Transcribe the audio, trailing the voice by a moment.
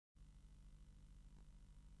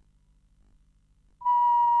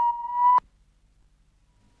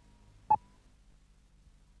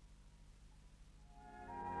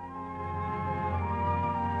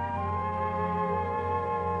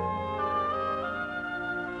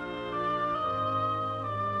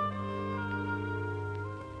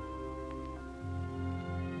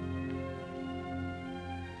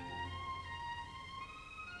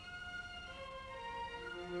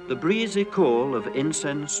The breezy call of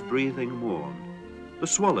incense-breathing morn, the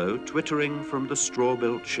swallow twittering from the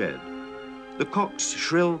straw-built shed, the cock's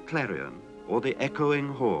shrill clarion or the echoing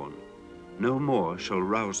horn, no more shall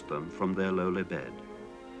rouse them from their lowly bed.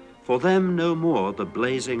 For them no more the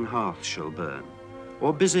blazing hearth shall burn,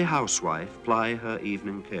 or busy housewife ply her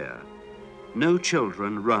evening care. No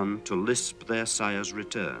children run to lisp their sire's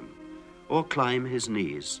return, or climb his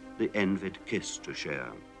knees the envied kiss to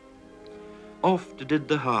share. Oft did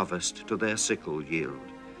the harvest to their sickle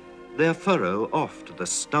yield, their furrow oft the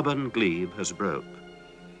stubborn glebe has broke.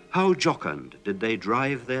 How jocund did they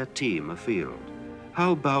drive their team afield,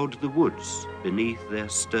 how bowed the woods beneath their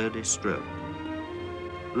sturdy stroke.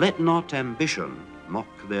 Let not ambition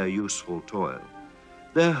mock their useful toil,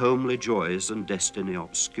 their homely joys and destiny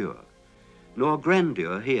obscure, nor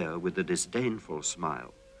grandeur hear with a disdainful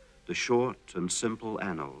smile the short and simple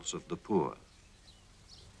annals of the poor.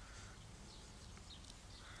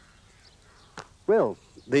 Well,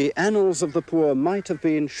 the annals of the poor might have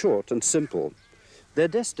been short and simple. Their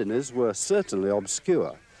destinies were certainly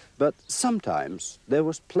obscure, but sometimes there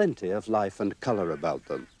was plenty of life and colour about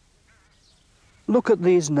them. Look at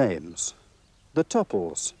these names: the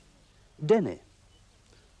Topples, Denny,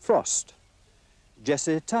 Frost,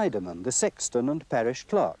 Jesse Tideman, the sexton and parish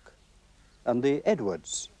clerk, and the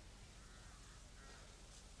Edwards.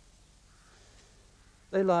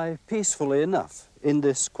 They lie peacefully enough in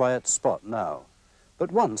this quiet spot now,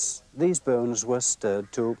 but once these bones were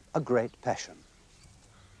stirred to a great passion.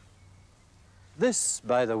 This,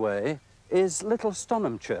 by the way, is Little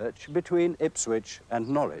Stonham Church between Ipswich and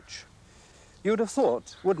Norwich. You'd have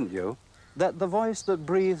thought, wouldn't you, that the voice that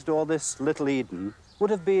breathed o'er this little Eden would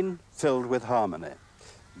have been filled with harmony.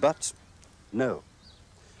 But no.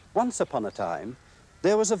 Once upon a time,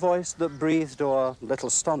 there was a voice that breathed o'er Little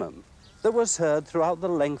Stonham that was heard throughout the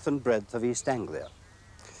length and breadth of East Anglia.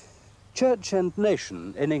 Church and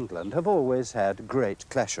nation in England have always had great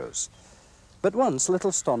clashes. But once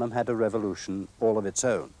Little Stonham had a revolution all of its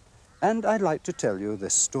own. And I'd like to tell you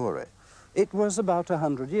this story. It was about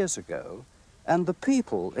 100 years ago, and the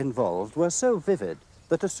people involved were so vivid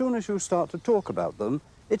that as soon as you start to talk about them,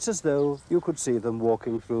 it's as though you could see them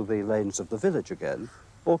walking through the lanes of the village again,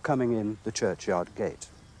 or coming in the churchyard gate.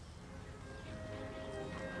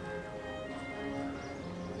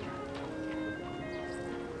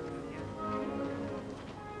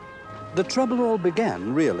 The trouble all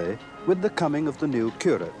began, really, with the coming of the new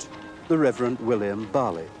curate, the Reverend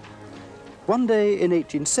Barlee. One day in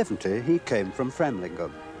 1870, he came from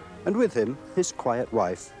Framlingham, and with him his quiet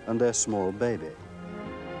wife and their small baby.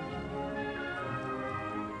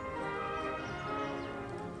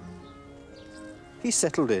 He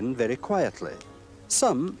settled in very quietly.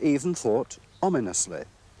 Some even thought ominously.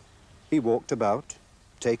 He walked about,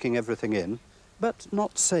 taking everything in, but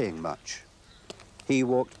not saying much. He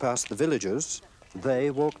walked past the villagers,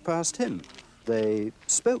 they walked past him. They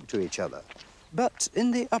spoke to each other, but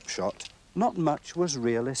in the upshot, not much was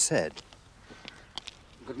really said.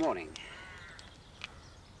 Good morning.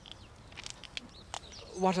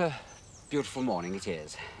 What a beautiful morning it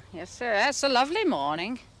is. Yes, sir, it's a lovely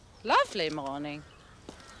morning. Lovely morning.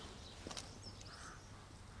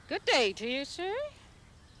 Good day to you, sir.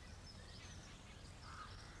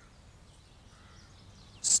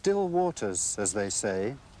 Still waters, as they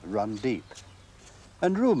say, run deep.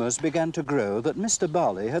 And rumours began to grow that Mr.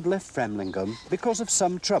 Barlee had left Framlingham because of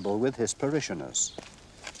some trouble with his parishioners.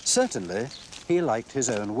 Certainly, he liked his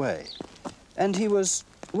own way. And he was,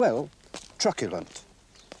 well, truculent.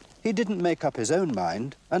 He didn't make up his own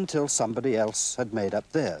mind until somebody else had made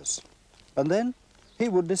up theirs. And then he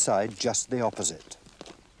would decide just the opposite.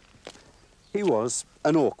 He was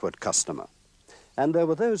an awkward customer. And there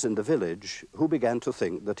were those in the village who began to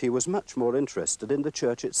think that he was much more interested in the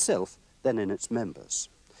church itself than in its members.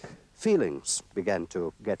 Feelings began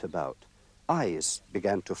to get about. Eyes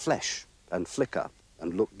began to flash and flicker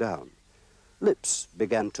and look down. Lips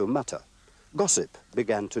began to mutter. Gossip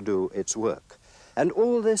began to do its work. And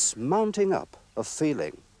all this mounting up of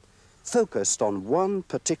feeling focused on one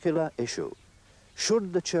particular issue.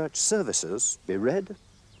 Should the church services be read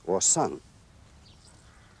or sung?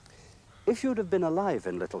 If you'd have been alive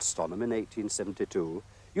in Little Stonham in 1872,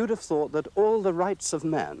 you'd have thought that all the rights of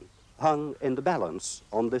man hung in the balance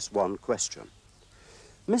on this one question.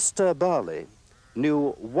 Mr. Barlee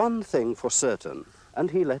knew one thing for certain,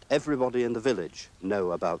 and he let everybody in the village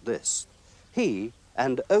know about this. He,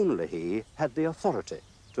 and only he, had the authority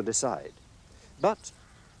to decide. But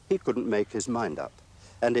he couldn't make his mind up.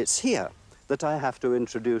 And it's here that I have to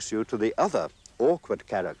introduce you to the other awkward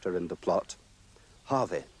character in the plot,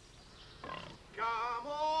 Harvey. Come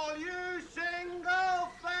all you single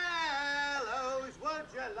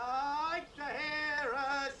like to hear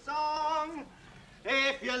a song?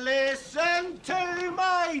 If you listen to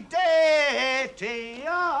my ditty,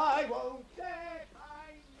 I won't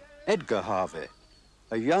decline you. Edgar Harvey,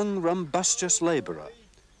 a young, rumbustious labourer,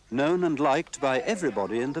 known and liked by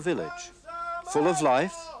everybody in the village, full of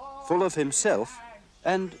life, full of himself,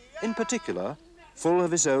 and, in particular, full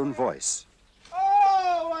of his own voice.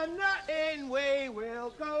 Oh, and that in we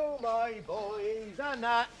will go, my boys, and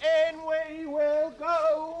that in we will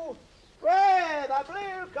go. Where the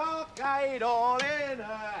blue cockade all in her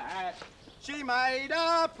hat, she made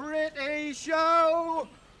a pretty show.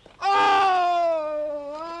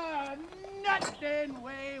 Oh, and nothing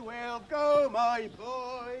we will go, my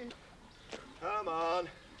boy. Come on.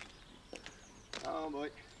 Come on, boy.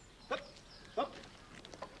 Up, up.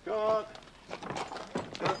 Come on.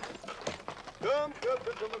 Come, come, come,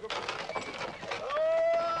 come, come.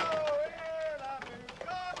 Oh, here the blue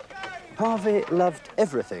cockade. Harvey loved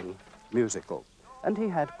everything musical, and he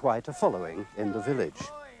had quite a following in the village.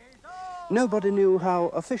 Nobody knew how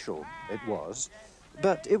official it was,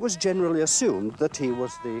 but it was generally assumed that he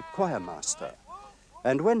was the choir master.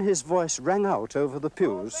 And when his voice rang out over the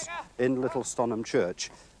pews in Little Stonham Church,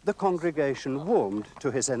 the congregation warmed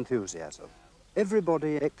to his enthusiasm.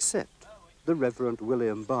 Everybody except the Reverend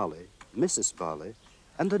William Barlee, Mrs. Barlee,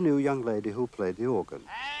 and the new young lady who played the organ,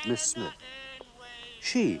 Miss Smith.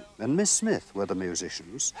 She and Miss Smith were the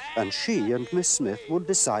musicians, and she and Miss Smith would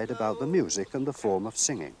decide about the music and the form of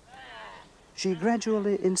singing. She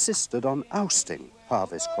gradually insisted on ousting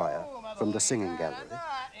Harvey's choir from the singing gallery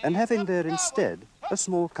and having there instead a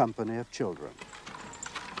small company of children.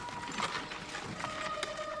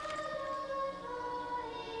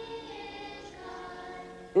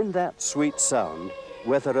 In that sweet sound,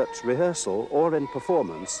 whether at rehearsal or in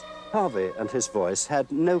performance, Harvey and his voice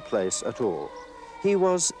had no place at all. He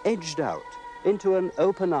was edged out into an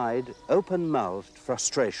open-eyed, open-mouthed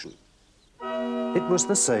frustration. It was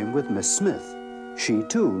the same with Miss Smith. She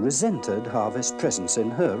too resented Harvey's presence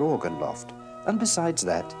in her organ loft, and besides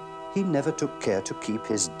that, he never took care to keep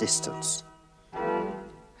his distance.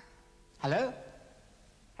 Hello?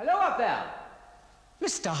 Hello up there!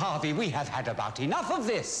 Mr. Harvey, we have had about enough of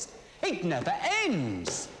this. It never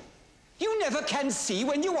ends. You never can see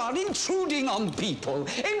when you are intruding on people,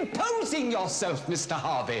 imposing yourself, Mr.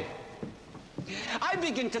 Harvey. I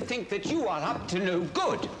begin to think that you are up to no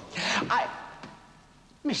good.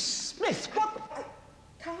 Miss Smith, what? I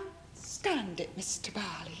can't stand it, Mr.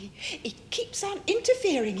 Barlee. He keeps on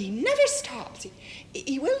interfering. He never stops.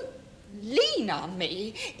 He will lean on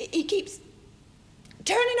me. He keeps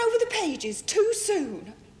turning over the pages too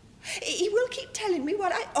soon. He will keep telling me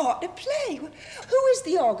what I ought to play. Who is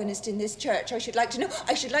the organist in this church, I should like to know?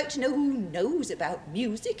 I should like to know who knows about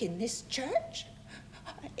music in this church.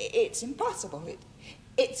 It's impossible.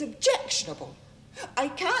 It's objectionable. I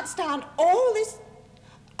can't stand all this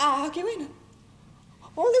arguing,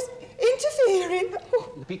 all this interfering.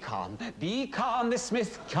 Be calm, Miss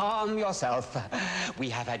Smith, calm yourself. We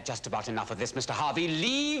have had just about enough of this, Mr. Harvey.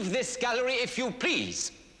 Leave this gallery, if you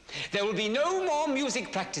please. There will be no more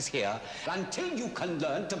music practice here until you can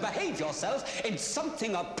learn to behave yourself in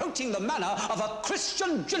something approaching the manner of a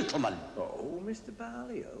Christian gentleman. Oh, Mr.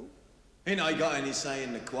 Barlee, oh. Ain't I got any say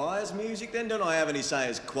in the choir's music then? Don't I have any say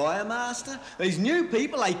as choir master? These new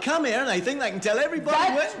people, they come here and they think they can tell everybody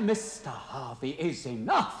That, Mr. Harvey, is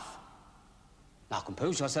enough. Now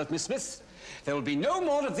compose yourself, Miss Smith. There will be no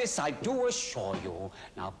more of this, I do assure you.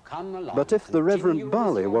 Now come along. But if the Reverend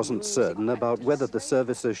Barlee wasn't certain about whether the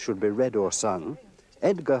services should be read or sung,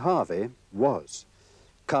 Edgar Harvey was.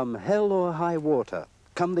 Come hell or high water,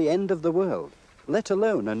 come the end of the world, let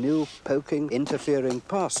alone a new poking, interfering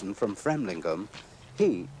parson from Framlingham,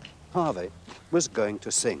 he, Harvey, was going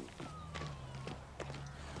to sing.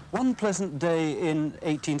 One pleasant day in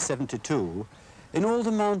 1872, in all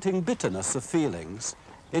the mounting bitterness of feelings,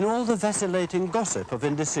 in all the vacillating gossip of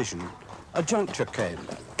indecision, a juncture came.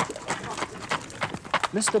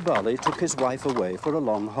 Mr. Barlee took his wife away for a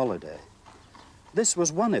long holiday. This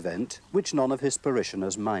was one event which none of his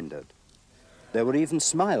parishioners minded. There were even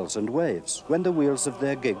smiles and waves when the wheels of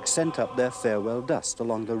their gig sent up their farewell dust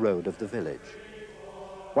along the road of the village.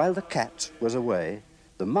 While the cat was away,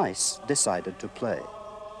 the mice decided to play.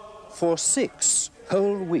 For 6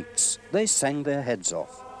 whole weeks, they sang their heads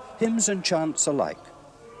off, hymns and chants alike.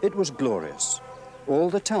 It was glorious. All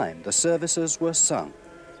the time, the services were sung.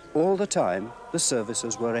 All the time, the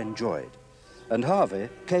services were enjoyed. And Harvey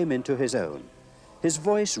came into his own. His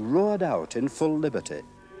voice roared out in full liberty.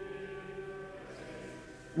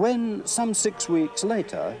 When, some 6 weeks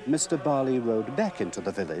later, Mr. Barlee rode back into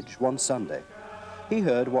the village one Sunday, He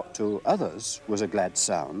heard what to others was a glad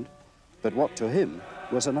sound, but what to him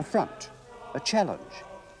was an affront, a challenge.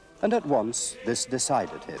 And at once this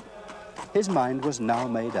decided him. His mind was now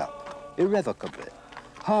made up, irrevocably.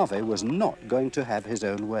 Harvey was not going to have his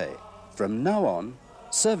own way. From now on,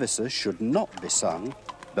 services should not be sung,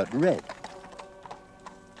 but read.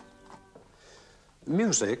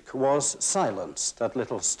 Music was silenced at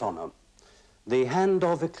Little Stonham. The hand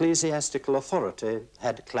of ecclesiastical authority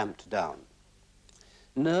had clamped down.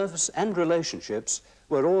 Nerves and relationships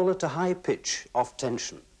were all at a high pitch of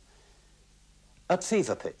tension, at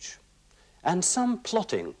fever pitch, and some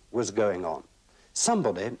plotting was going on.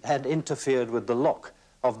 Somebody had interfered with the lock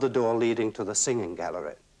of the door leading to the singing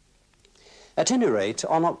gallery. At any rate,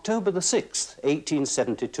 on October the 6th,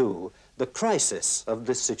 1872, the crisis of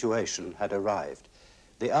this situation had arrived.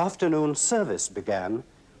 The afternoon service began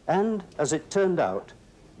and, as it turned out,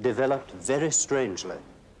 developed very strangely.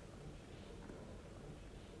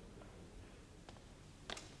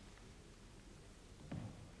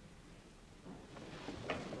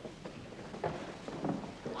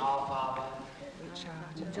 Our Father, which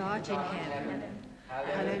art in heaven,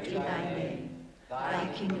 hallowed be thy name. Thy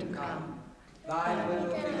kingdom come. thy will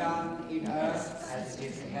be done in earth as it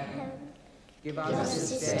is in heaven. Give us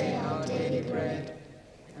this day our daily bread,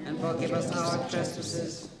 and forgive us our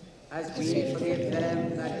trespasses, as we forgive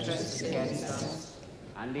them that trespass against us.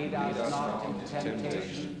 And lead us not into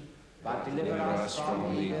temptation, but deliver us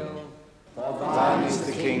from evil. For thine is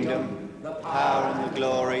the kingdom, the power and the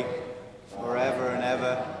glory, forever and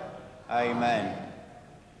ever. Amen.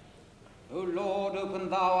 O Lord, open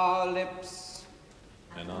thou our lips,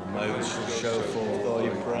 And our mouths shall show forth thy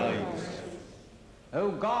praise.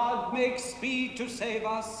 O God, make speed to save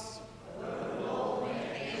us.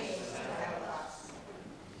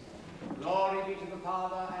 Glory be to the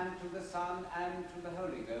Father, and to the Son, and to the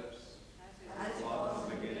Holy Ghost. As it was in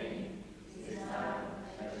the beginning, is now,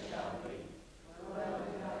 and ever shall be, world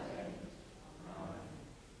without end. Amen.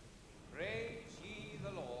 Praise ye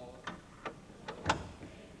the Lord.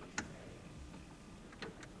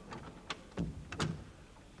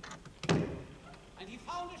 And he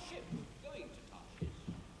found a ship going to Tarshish.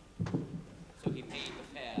 So he paid the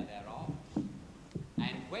fare thereof,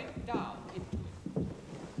 and went down into it,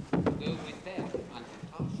 to go with them unto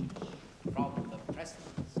Tarshish, from the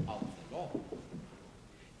presence of the Lord.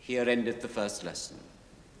 Here endeth the first lesson.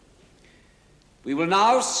 We will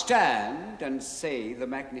now stand and say the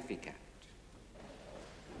Magnificat.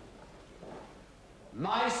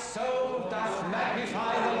 My soul doth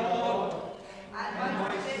magnify the Lord, And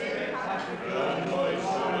my spirit hath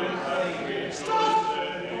Stop!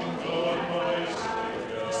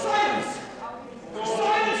 Silence!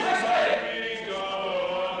 Silence, I say!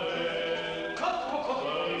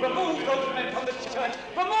 Remove those men from the church!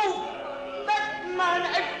 Remove that man,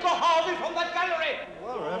 Edgar Harvey, from the gallery!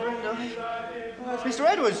 Well, Reverend, it's Mr.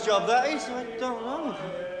 Edwards' job, that is. I don't know.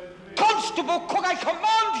 Constable Cook, I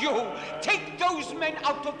command you! Take those men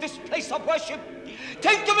out of this place of worship!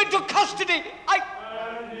 Take them into custody!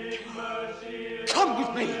 Come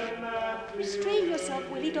with me! Restrain yourself,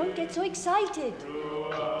 Willie. Don't get so excited.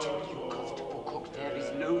 I tell you, Constable Cook, there is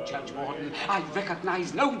no church warden. I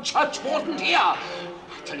recognize no church warden here. I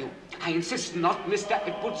tell you, I insist, not Mr.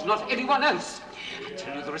 Edwards, not anyone else. I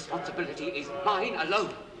tell you, the responsibility is mine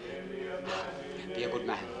alone. Be a good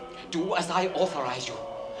man. Do as I authorize you.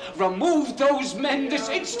 Remove those men this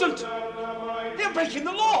instant. They're breaking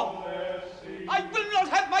the law. I will not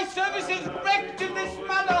have my services wrecked in this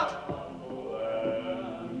manner.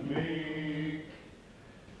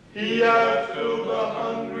 He hath filled the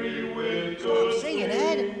hungry with good. Stop singing,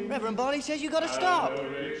 Ed. Reverend Barlee says you've got to stop.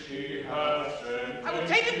 I will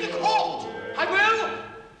take him to court. I will.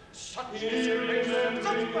 Such disgrace,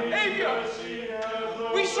 such behavior.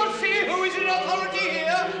 We shall see who is in authority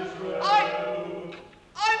here.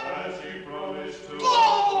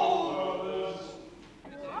 Go!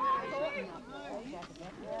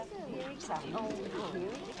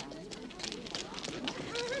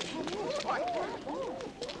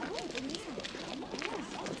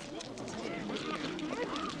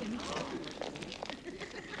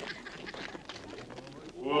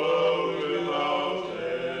 World without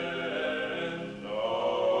end.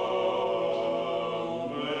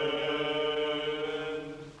 Amen.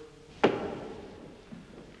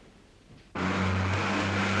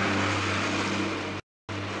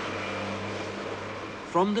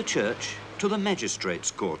 From the church to the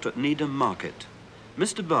magistrates' court at Needham Market,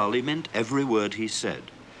 Mr. Barlee meant every word he said.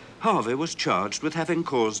 Harvey was charged with having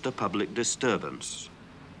caused a public disturbance.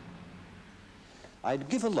 I'd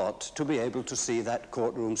give a lot to be able to see that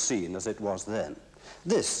courtroom scene as it was then.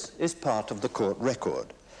 This is part of the court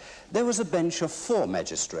record. There was a bench of 4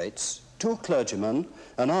 magistrates, 2 clergymen,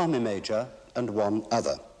 an army major, and 1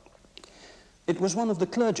 other. It was one of the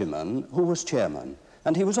clergymen who was chairman,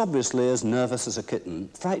 and he was obviously as nervous as a kitten,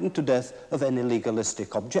 frightened to death of any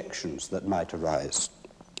legalistic objections that might arise.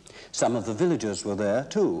 Some of the villagers were there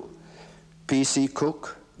too. P.C.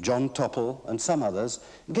 Cook, John Topple, and some others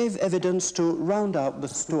gave evidence to round out the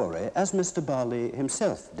story, as Mr. Barlee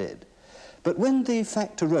himself did. But when the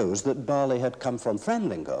fact arose that Barlee had come from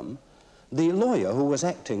Framlingham, the lawyer who was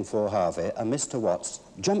acting for Harvey, a Mr. Watts,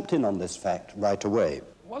 jumped in on this fact right away.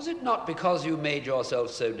 Was it not because you made yourself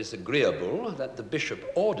so disagreeable that the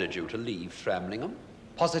bishop ordered you to leave Framlingham?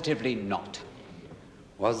 Positively not.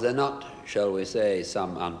 Was there not, shall we say,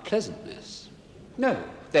 some unpleasantness? No,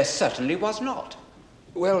 there certainly was not.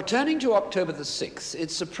 Well, turning to October the 6th, it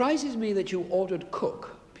surprises me that you ordered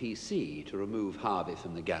Cook, PC, to remove Harvey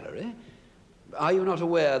from the gallery. Are you not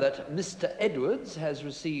aware that Mr. Edwards has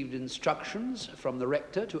received instructions from the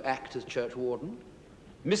rector to act as churchwarden?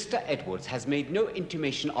 Mr. Edwards has made no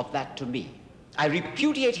intimation of that to me. I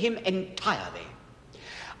repudiate him entirely.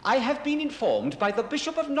 I have been informed by the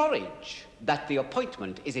Bishop of Norwich that the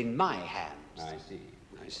appointment is in my hands. I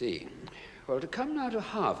see. Well, to come now to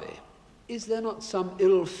Harvey, is there not some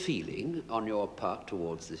ill feeling on your part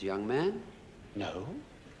towards this young man? No,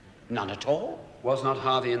 none at all. Was not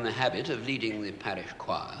Harvey in the habit of leading the parish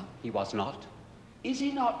choir? He was not. Is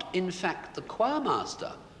he not, in fact, the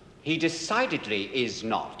choirmaster? He decidedly is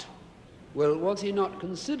not. Well, was he not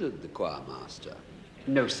considered the choirmaster?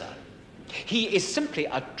 No, sir. He is simply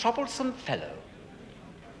a troublesome fellow.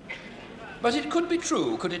 But it could be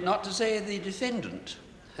true, could it not, to say the defendant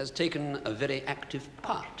has taken a very active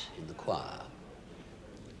part in the choir?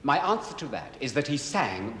 My answer to that is that he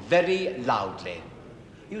sang very loudly.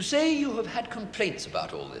 You say you have had complaints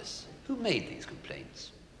about all this. Who made these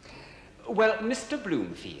complaints? Well, Mr.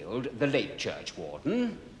 Bloomfield, the late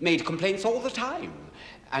churchwarden, made complaints all the time.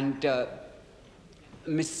 And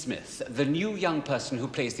Miss Smith, the new young person who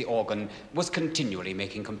plays the organ, was continually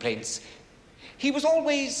making complaints. He was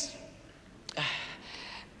always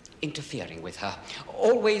interfering with her,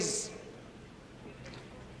 always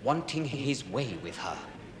wanting his way with her.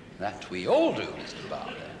 That we all do, Mr.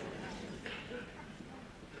 Barlee.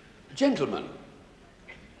 Gentlemen,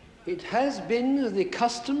 it has been the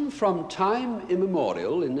custom from time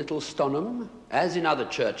immemorial in Little Stonham, as in other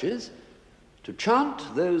churches, to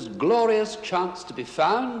chant those glorious chants to be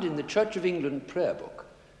found in the Church of England prayer book.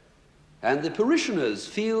 And the parishioners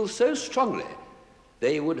feel so strongly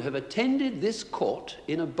they would have attended this court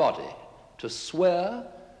in a body to swear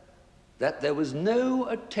that there was no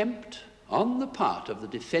attempt on the part of the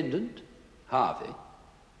defendant, Harvey,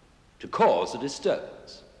 to cause a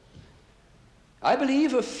disturbance. I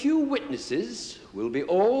believe a few witnesses will be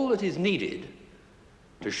all that is needed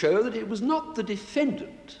to show that it was not the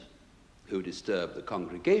defendant who disturbed the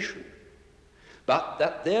congregation, but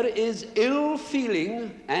that there is ill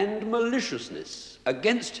feeling and maliciousness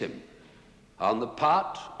against him on the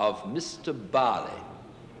part of Mr. Barlee.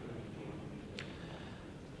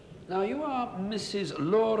 Now, you are Mrs.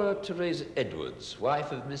 Laura Theresa Edwards,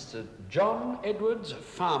 wife of Mr. John Edwards,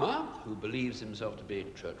 farmer, who believes himself to be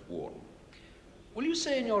churchwarden. Will you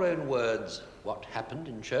say in your own words what happened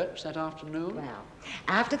in church that afternoon? Well,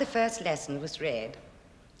 after the first lesson was read,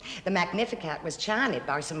 the Magnificat was chanted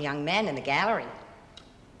by some young men in the gallery.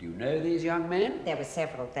 Do you know these young men? There were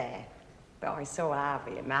several there, but I saw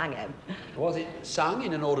Harvey among them. Was it sung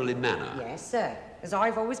in an orderly manner? Yes, sir, as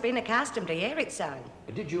I've always been accustomed to hear it sung.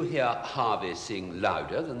 Did you hear Harvey sing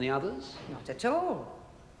louder than the others? Not at all.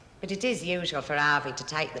 But it is usual for Harvey to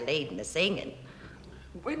take the lead in the singing.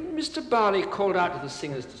 When Mr. Barlee called out to the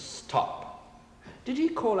singers to stop, did he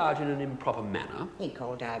call out in an improper manner? He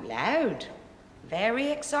called out loud.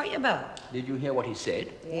 Very excitable. Did you hear what he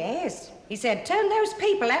said? Yes. He said, "Turn those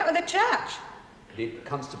people out of the church." Did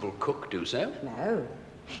Constable Cook do so? No.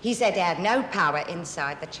 He said he had no power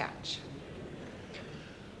inside the church.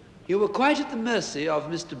 You were quite at the mercy of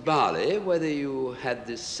Mr. Barlee, whether you had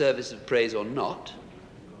this service of praise or not.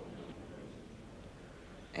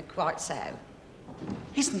 Quite so.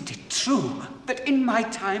 Isn't it true that in my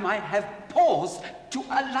time I have paused to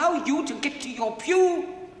allow you to get to your pew?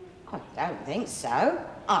 I don't think so.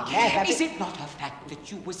 I Is it not a fact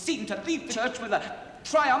that you were seen to leave the church with a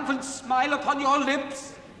triumphant smile upon your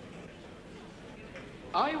lips?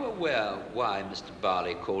 Are you aware why Mr.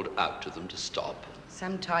 Barlee called out to them to stop?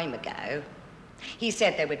 Some time ago, he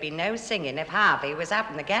said there would be no singing if Harvey was up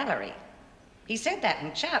in the gallery. He said that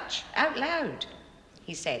in church, out loud.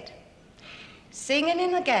 He said, "Singing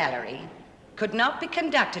in the gallery could not be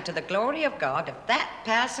conducted to the glory of God if that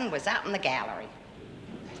person was out in the gallery.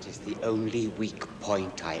 That is the only weak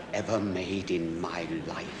point I ever made in my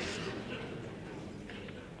life.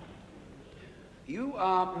 You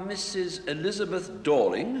are Mrs. Elizabeth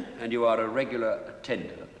Dorling, and you are a regular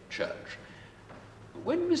attender at the church.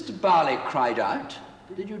 When Mr. Barlee cried out,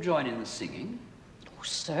 did you join in the singing? Oh,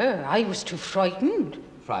 sir, I was too frightened.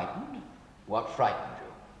 Frightened? What frightened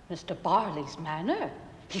you? Mr. Barlee's manner.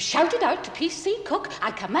 He shouted out to PC Cook,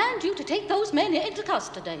 I command you to take those men into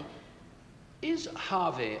custody. Is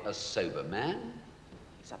Harvey a sober man?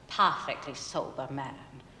 He's a perfectly sober man.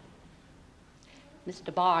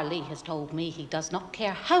 Mr. Barlee has told me he does not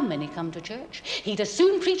care how many come to church. He'd as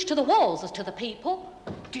soon preach to the walls as to the people.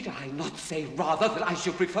 Did I not say rather that I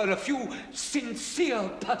should prefer a few sincere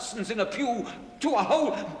persons in a pew to a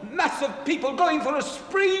whole mass of people going for a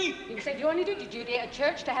spree? You said you only did your duty at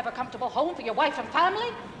church to have a comfortable home for your wife and family?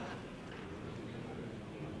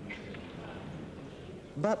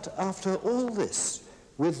 But after all this,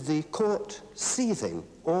 with the court seething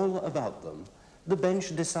all about them, the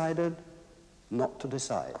bench decided not to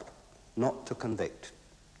decide, not to convict.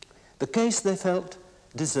 The case, they felt,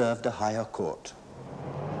 deserved a higher court.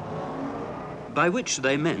 By which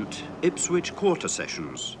they meant Ipswich Quarter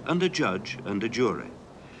Sessions and a judge and a jury.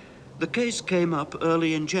 The case came up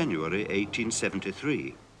early in January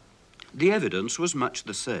 1873. The evidence was much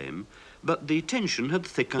the same, but the tension had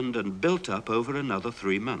thickened and built up over another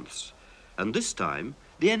 3 months. And this time,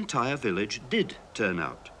 the entire village did turn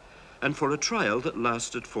out, and for a trial that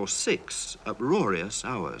lasted for 6 uproarious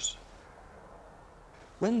hours.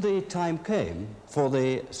 When the time came for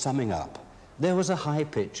the summing up, there was a high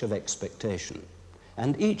pitch of expectation,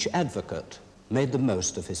 and each advocate made the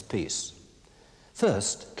most of his piece.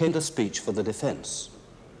 First came the speech for the defense.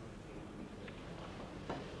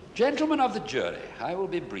 Gentlemen of the jury, I will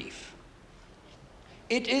be brief.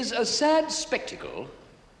 It is a sad spectacle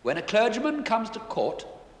when a clergyman comes to court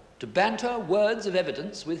to banter words of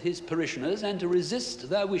evidence with his parishioners and to resist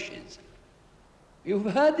their wishes.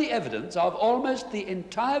 You've heard the evidence of almost the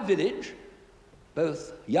entire village,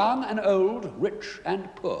 both young and old, rich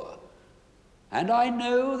and poor. And I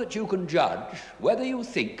know that you can judge whether you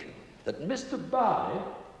think that Mr. Barlee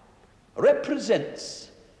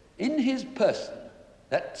represents in his person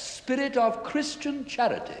that spirit of Christian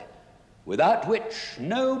charity without which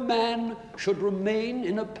no man should remain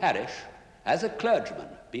in a parish as a clergyman,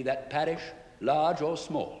 be that parish large or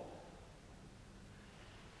small.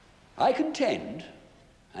 I contend,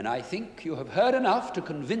 and I think you have heard enough to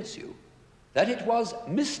convince you, that it was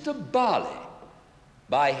Mr. Barlee,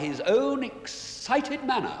 by his own excited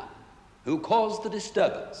manner, who caused the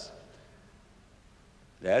disturbance.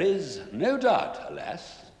 There is no doubt,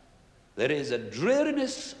 alas, there is a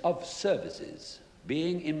dreariness of services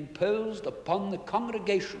being imposed upon the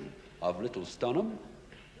congregation of Little Stonham,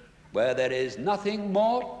 where there is nothing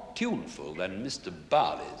more tuneful than Mr.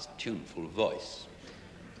 Barlee's tuneful voice.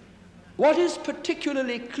 What is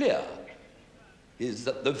particularly clear is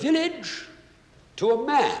that the village, to a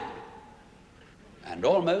man, and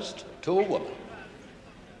almost to a woman,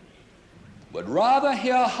 would rather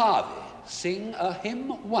hear Harvey sing a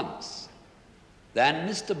hymn once than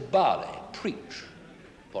Mr. Barlee preach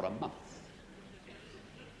for a month.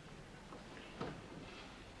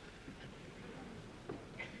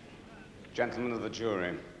 Gentlemen of the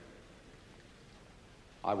jury,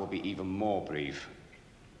 I will be even more brief.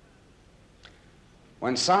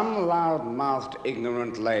 When some loud-mouthed,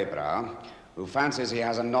 ignorant labourer who fancies he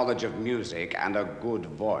has a knowledge of music and a good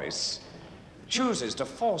voice chooses to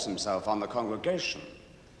force himself on the congregation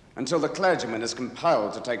until the clergyman is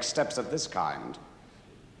compelled to take steps of this kind,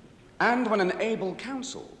 and when an able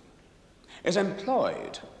counsel is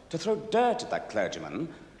employed to throw dirt at that clergyman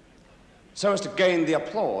so as to gain the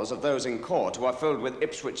applause of those in court who are filled with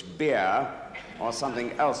Ipswich beer or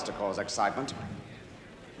something else to cause excitement,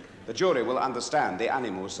 the jury will understand the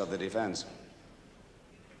animus of the defense.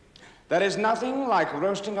 There is nothing like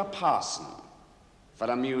roasting a parson for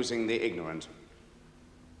amusing the ignorant.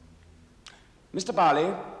 Mr.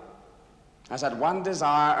 Barlee has had one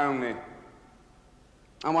desire only,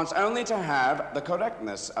 and wants only to have the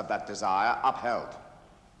correctness of that desire upheld: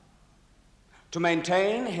 to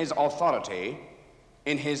maintain his authority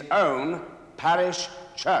in his own parish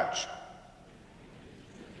church.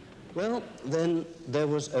 Well, then there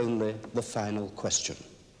was only the final question,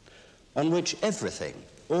 on which everything,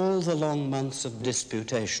 all the long months of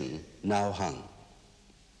disputation, now hung.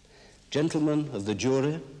 Gentlemen of the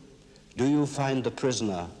jury, do you find the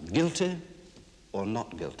prisoner guilty or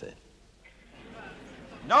not guilty?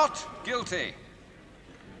 Not guilty.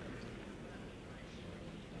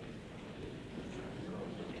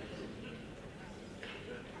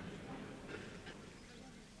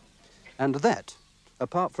 And that,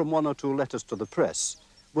 apart from one or two letters to the press,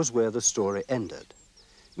 was where the story ended.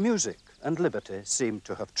 Music and liberty seemed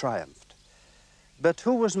to have triumphed. But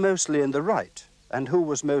who was mostly in the right and who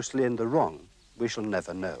was mostly in the wrong, we shall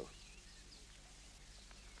never know.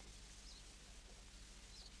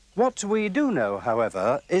 What we do know,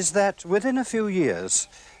 however, is that within a few years,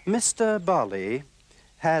 Mr. Barlee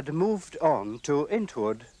had moved on to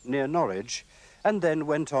Intwood near Norwich and then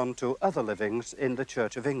went on to other livings in the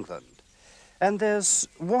Church of England. And there's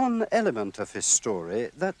one element of his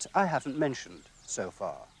story that I haven't mentioned so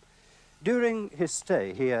far. During his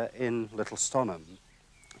stay here in Little Stonham,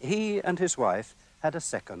 he and his wife had a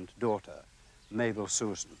second daughter, Mabel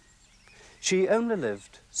Susan. She only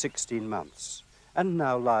lived 16 months and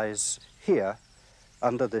now lies here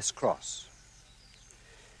under this cross.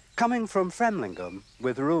 Coming from Framlingham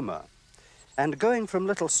with rumour and going from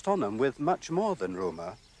Little Stonham with much more than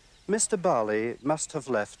rumour, Mr. Barlee must have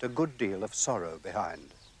left a good deal of sorrow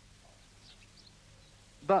behind.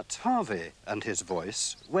 But Harvey and his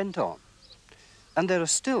voice went on, and there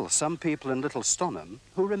are still some people in Little Stonham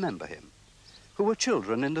who remember him, who were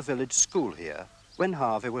children in the village school here when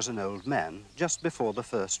Harvey was an old man just before the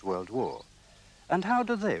First World War. And how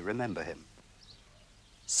do they remember him?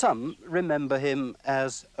 Some remember him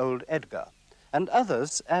as Old Edgar, and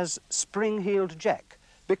others as Spring-Heeled Jack,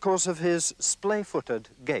 because of his splay-footed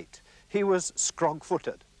gait. He was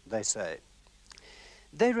scrog-footed, they say.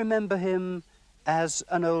 They remember him as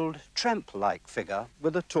an old tramp-like figure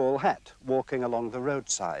with a tall hat walking along the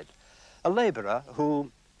roadside, a labourer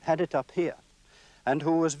who had it up here, and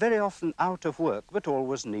who was very often out of work but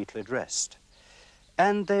always neatly dressed.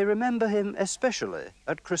 And they remember him especially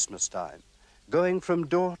at Christmas time, going from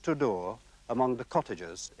door to door among the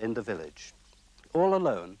cottagers in the village, all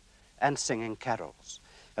alone and singing carols.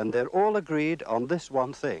 And they're all agreed on this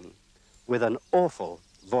one thing, with an awful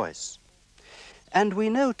voice. And we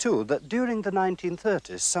know too that during the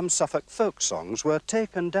 1930s some Suffolk folk songs were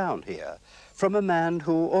taken down here from a man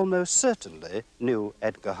who almost certainly knew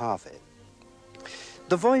Edgar Harvey.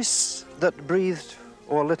 The voice that breathed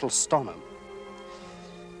o'er Little Stonham,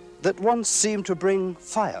 that once seemed to bring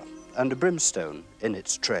fire and brimstone in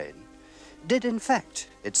its train, did in fact,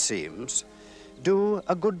 it seems, do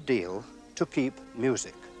a good deal to keep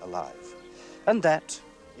music alive. And that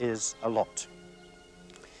is a lot.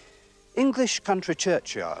 English country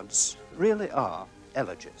churchyards really are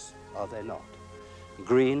elegies, are they not?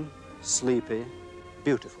 Green, sleepy,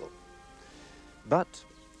 beautiful. But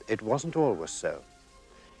it wasn't always so.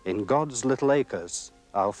 In God's little acres,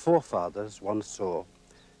 our forefathers once saw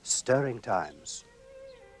stirring times.